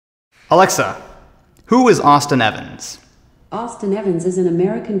Alexa, who is Austin Evans? Austin Evans is an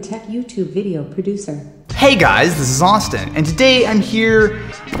American tech YouTube video producer. Hey guys, this is Austin, and today I'm here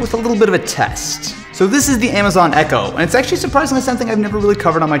with a little bit of a test. So this is the Amazon Echo, and it's actually surprisingly something I've never really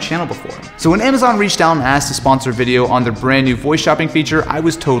covered on my channel before. So when Amazon reached out and asked to sponsor a video on their brand new voice shopping feature, I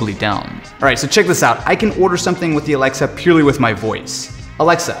was totally down. Alright, so check this out. I can order something with the Alexa purely with my voice.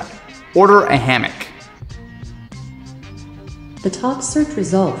 Alexa, order a hammock. The top search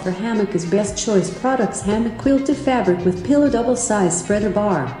result for hammock is Best Choice Products Hammock Quilted Fabric with Pillow Double Size Spreader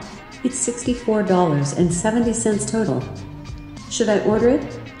Bar. It's $64.70 total. Should I order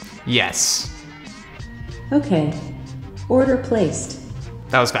it? Yes. Okay. Order placed.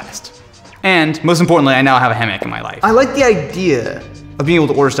 That was fast. And most importantly, I now have a hammock in my life. I like the idea of being able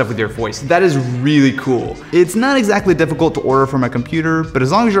to order stuff with your voice. That is really cool. It's not exactly difficult to order from a computer, but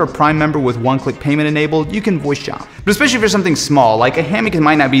as long as you're a Prime member with one-click payment enabled, you can voice shop. But especially for something small, like a hammock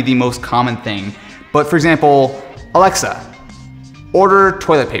might not be the most common thing. But for example, Alexa, order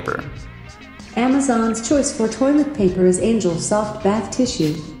toilet paper. Amazon's choice for toilet paper is Angel Soft Bath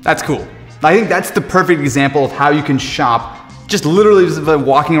Tissue. That's cool. I think that's the perfect example of how you can shop just literally just by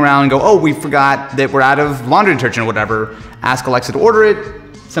walking around and go, oh, we forgot that we're out of laundry detergent or whatever. Ask Alexa to order it.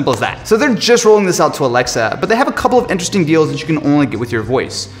 Simple as that. So they're just rolling this out to Alexa, but they have a couple of interesting deals that you can only get with your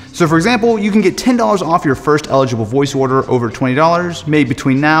voice. So for example, you can get $10 off your first eligible voice order over $20 made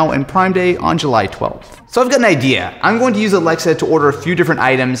between now and Prime Day on July 12th. So I've got an idea. I'm going to use Alexa to order a few different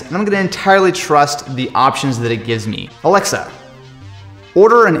items, and I'm going to entirely trust the options that it gives me. Alexa,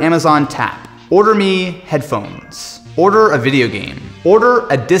 order an Amazon Tap. Order me headphones. Order a video game. Order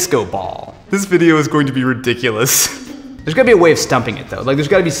a disco ball. This video is going to be ridiculous. There's gotta be a way of stumping it though. Like there's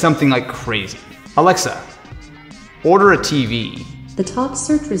gotta be something like crazy. Alexa, order a TV. The top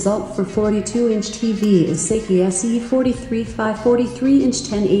search result for 42-inch TV is Seiki SE43 543-inch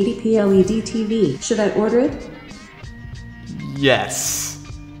 1080p LED TV. Should I order it? Yes.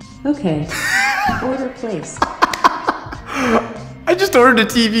 Okay. Order placed. I just ordered a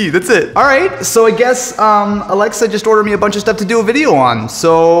TV, that's it. All right, so I guess Alexa just ordered me a bunch of stuff to do a video on.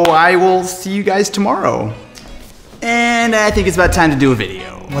 So I will see you guys tomorrow. And I think it's about time to do a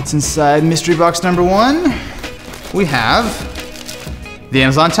video. What's inside mystery box number 1? We have the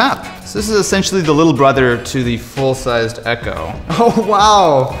Amazon Tap. So this is essentially the little brother to the full-sized Echo. Oh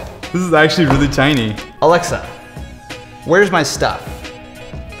wow, this is actually really tiny. Alexa, where's my stuff?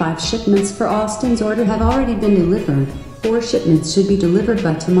 5 shipments for Austin's order have already been delivered. 4 shipments should be delivered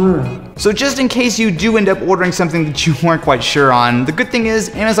by tomorrow. So just in case you do end up ordering something that you weren't quite sure on, the good thing is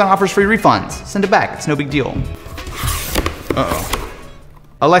Amazon offers free refunds. Send it back, it's no big deal. Uh-oh.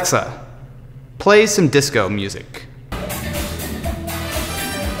 Alexa, play some disco music.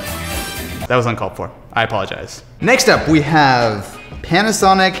 That was uncalled for. I apologize. Next up, we have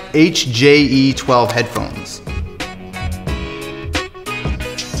Panasonic HJE12 headphones.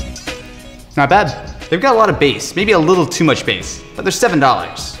 Not bad. They've got a lot of bass, maybe a little too much bass, but they're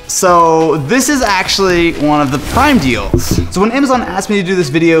 $7. So this is actually one of the Prime deals. So when Amazon asked me to do this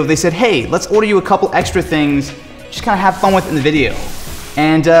video, they said, hey, let's order you a couple extra things, just kind of have fun with in the video.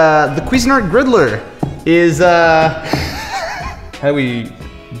 And the Cuisinart Griddler is, how do we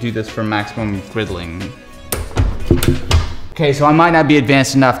do this for maximum griddling? Okay, so I might not be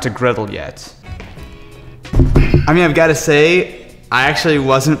advanced enough to griddle yet. I mean, I've got to say, I actually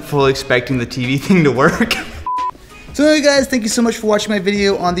wasn't fully expecting the TV thing to work. So anyway guys, thank you so much for watching my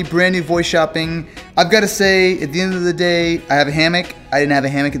video on the brand new voice shopping. I've got to say, at the end of the day, I have a hammock. I didn't have a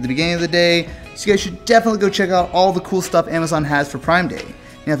hammock at the beginning of the day. So you guys should definitely go check out all the cool stuff Amazon has for Prime Day.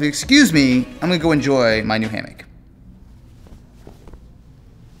 Now if you excuse me, I'm gonna go enjoy my new hammock.